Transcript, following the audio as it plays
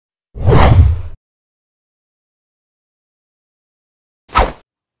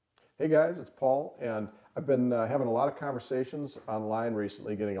Hey guys, it's Paul, and I've been having a lot of conversations online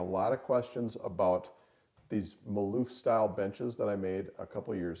recently, getting a lot of questions about these Maloof style benches that I made a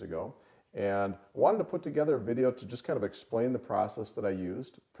couple years ago. And I wanted to put together a video to just kind of explain the process that I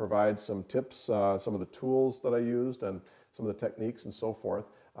used, provide some tips, some of the tools that I used, and some of the techniques and so forth.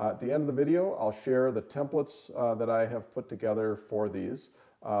 At the end of the video, I'll share the templates that I have put together for these.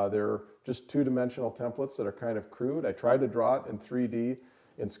 They're just two-dimensional templates that are kind of crude. I tried to draw it in 3D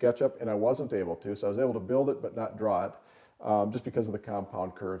in SketchUp, and I wasn't able to, so I was able to build it but not draw it. Just because of the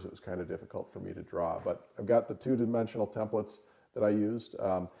compound curves, it was kind of difficult for me to draw. But I've got the two-dimensional templates that I used,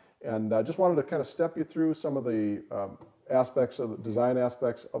 and I just wanted to kind of step you through some of the aspects of the design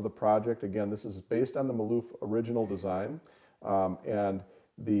aspects of the project. Again, this is based on the Maloof original design, and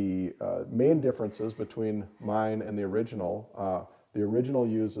the main differences between mine and the original. The original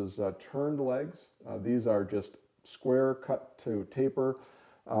uses turned legs. These are just square cut to taper,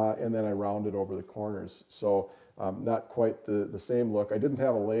 and then I rounded over the corners. So not quite the same look. I didn't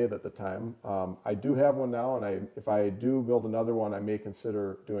have a lathe at the time. I do have one now, and if I do build another one, I may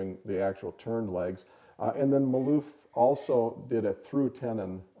consider doing the actual turned legs. And then Maloof also did a through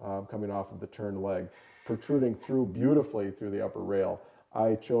tenon coming off of the turned leg, protruding through beautifully through the upper rail.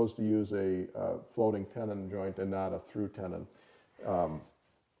 I chose to use a floating tenon joint and not a through tenon.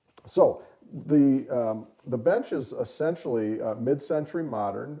 So the bench is essentially mid-century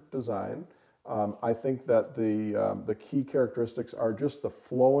modern design. I think that the key characteristics are just the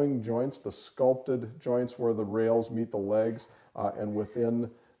flowing joints, the sculpted joints where the rails meet the legs, and within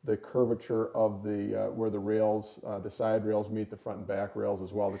the curvature of where the rails, the side rails meet the front and back rails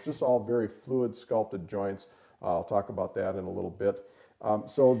as well. It's just all very fluid sculpted joints. I'll talk about that in a little bit.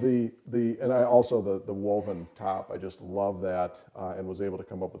 So and I also the woven top, I just love that, and was able to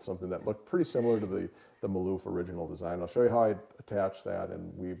come up with something that looked pretty similar to the Maloof original design. I'll show you how I attach that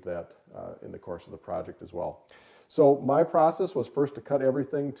and weave that in the course of the project as well. So my process was first to cut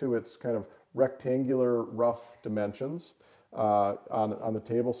everything to its kind of rectangular rough dimensions on the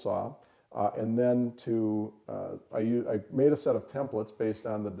table saw. And then I made a set of templates based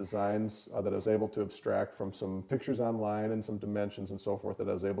on the designs that I was able to abstract from some pictures online and some dimensions and so forth that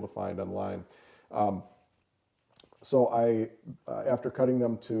I was able to find online. So after cutting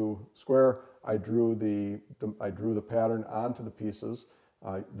them to square, I drew the pattern onto the pieces,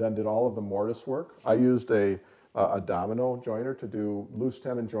 then did all of the mortise work. I used a domino joiner to do loose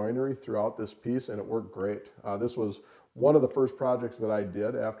tenon joinery throughout this piece, and it worked great. This was one of the first projects that I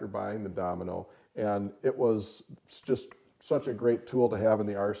did after buying the domino, and it was just such a great tool to have in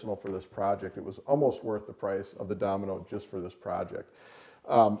the arsenal for this project. It was almost worth the price of the domino just for this project.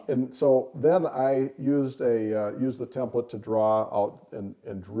 And so then I used the template to draw out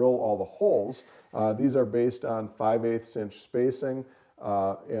and drill all the holes. These are based on 5/8 inch spacing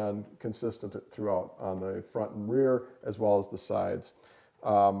and consistent throughout on the front and rear as well as the sides.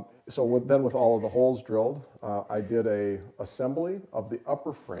 So with all of the holes drilled, I did a assembly of the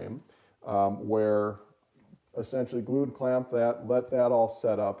upper frame where essentially glued, clamped that, let that all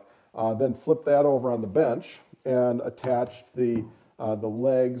set up, then flipped that over on the bench and attached the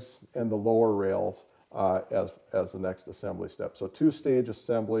legs and the lower rails as the next assembly step. So two-stage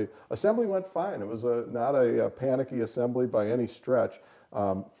assembly. Assembly went fine. It was not a panicky assembly by any stretch.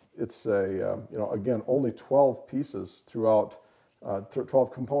 It's again, only 12 pieces throughout,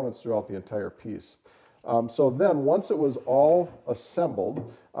 12 components throughout the entire piece. So then once it was all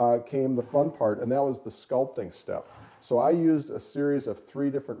assembled, came the fun part, and that was the sculpting step. So I used a series of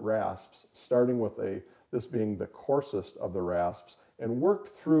 3 different rasps, starting with this being the coarsest of the rasps, and worked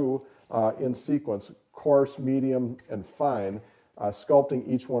through in sequence, coarse, medium, and fine, sculpting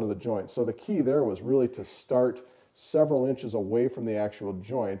each one of the joints. So the key there was really to start several inches away from the actual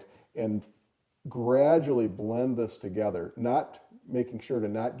joint and gradually blend this together, not making sure to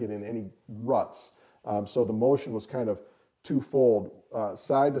not get in any ruts. So the motion was kind of twofold,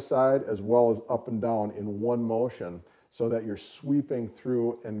 side to side as well as up and down in one motion, so that you're sweeping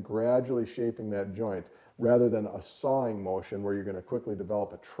through and gradually shaping that joint rather than a sawing motion where you're going to quickly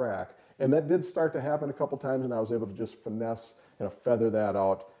develop a track. And that did start to happen a couple times, and I was able to just finesse and feather that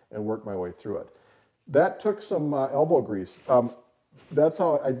out and work my way through it. That took some elbow grease. That's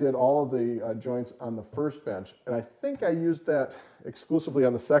how I did all of the joints on the first bench, and I think I used that exclusively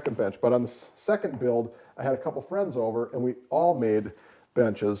on the second bench. But on the second build, I had a couple friends over, and we all made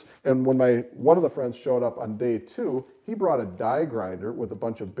benches. And when one of the friends showed up on day 2, he brought a die grinder with a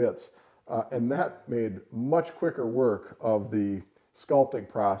bunch of bits, and that made much quicker work of the sculpting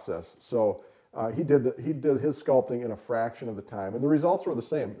process. So he did his sculpting in a fraction of the time, and the results were the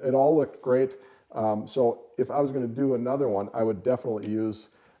same. It all looked great. So if I was going to do another one, I would definitely use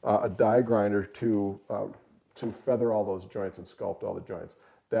a die grinder to feather all those joints and sculpt all the joints.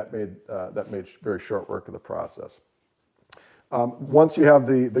 That made very short work of the process. Once you have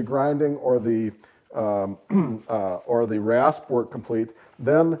the grinding or the rasp work complete,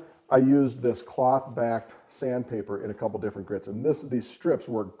 then I used this cloth-backed sandpaper in a couple different grits, and these strips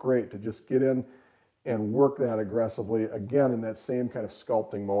work great to just get in and work that aggressively, again in that same kind of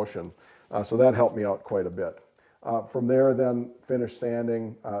sculpting motion. So that helped me out quite a bit. From there, then finished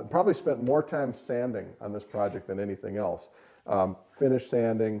sanding. Probably spent more time sanding on this project than anything else. Finished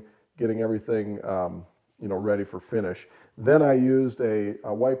sanding, getting everything ready for finish. Then I used a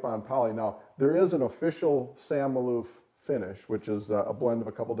wipe-on poly. Now, there is an official Sam Maloof finish, which is a blend of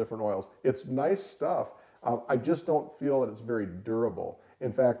a couple different oils. It's nice stuff. I just don't feel that it's very durable.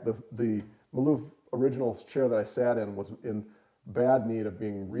 In fact, the Maloof original chair that I sat in was in bad need of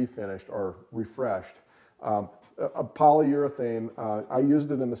being refinished or refreshed. A polyurethane, I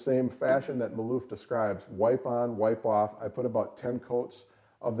used it in the same fashion that Maloof describes. Wipe on, wipe off. I put about 10 coats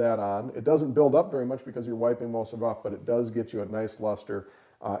of that on. It doesn't build up very much because you're wiping most of it off, but it does get you a nice luster.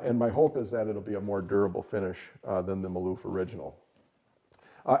 And my hope is that it'll be a more durable finish than the Maloof original.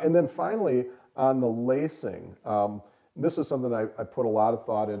 And then finally, on the lacing, this is something I put a lot of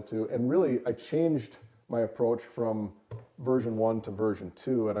thought into, and really I changed my approach from version 1 to version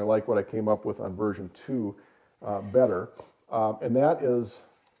 2, and I like what I came up with on version 2 better. And that is,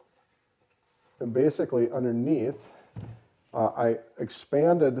 and basically underneath, I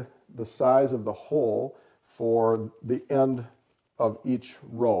expanded the size of the hole for the end of each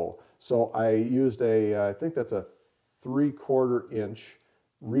row. So I used I think that's a 3/4 inch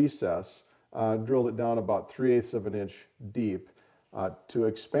recess, drilled it down about 3/8 of an inch deep to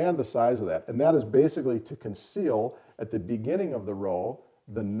expand the size of that. And that is basically to conceal at the beginning of the row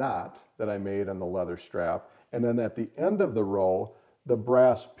the knot that I made on the leather strap, and then at the end of the row, the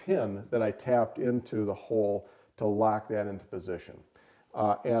brass pin that I tapped into the hole to lock that into position.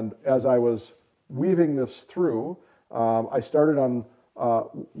 And as I was weaving this through, I started on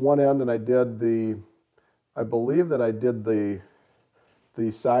one end and I believe that I did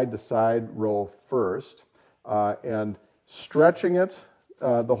the side-to-side row first, and stretching it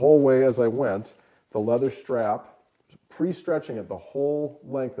the whole way as I went, the leather strap, pre-stretching it the whole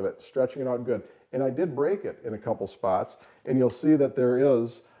length of it, stretching it out good. And I did break it in a couple spots, and you'll see that there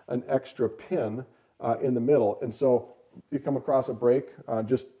is an extra pin in the middle. And so you come across a break,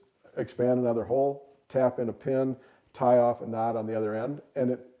 just expand another hole, tap in a pin, tie off a knot on the other end,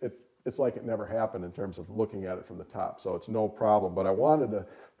 and it's like it never happened in terms of looking at it from the top. So it's no problem. But I wanted to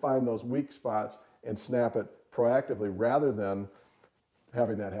find those weak spots and snap it proactively rather than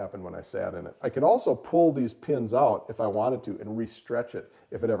having that happen when I sat in it. I could also pull these pins out if I wanted to and re-stretch it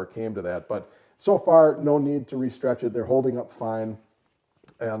if it ever came to that. But so far, no need to re-stretch it. They're holding up fine,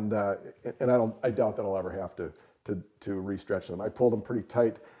 and I doubt that I'll ever have to re-stretch them. I pulled them pretty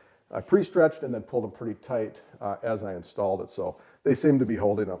tight. I pre-stretched and then pulled them pretty tight as I installed it, so they seem to be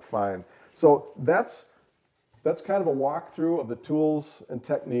holding up fine. So that's kind of a walkthrough of the tools and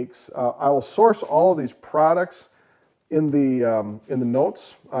techniques. I will source all of these products in the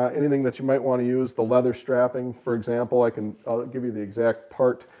notes. Anything that you might want to use, the leather strapping, for example, I'll give you the exact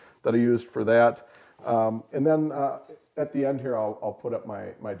part that I used for that. And then at the end here, I'll put up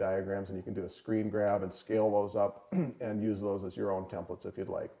my diagrams, and you can do a screen grab and scale those up and use those as your own templates if you'd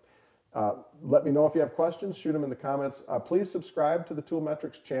like. Let me know if you have questions, shoot them in the comments. Please subscribe to the Tool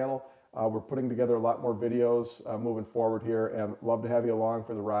Metrics channel. We're putting together a lot more videos moving forward here, and love to have you along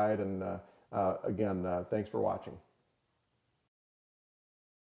for the ride. And again, thanks for watching.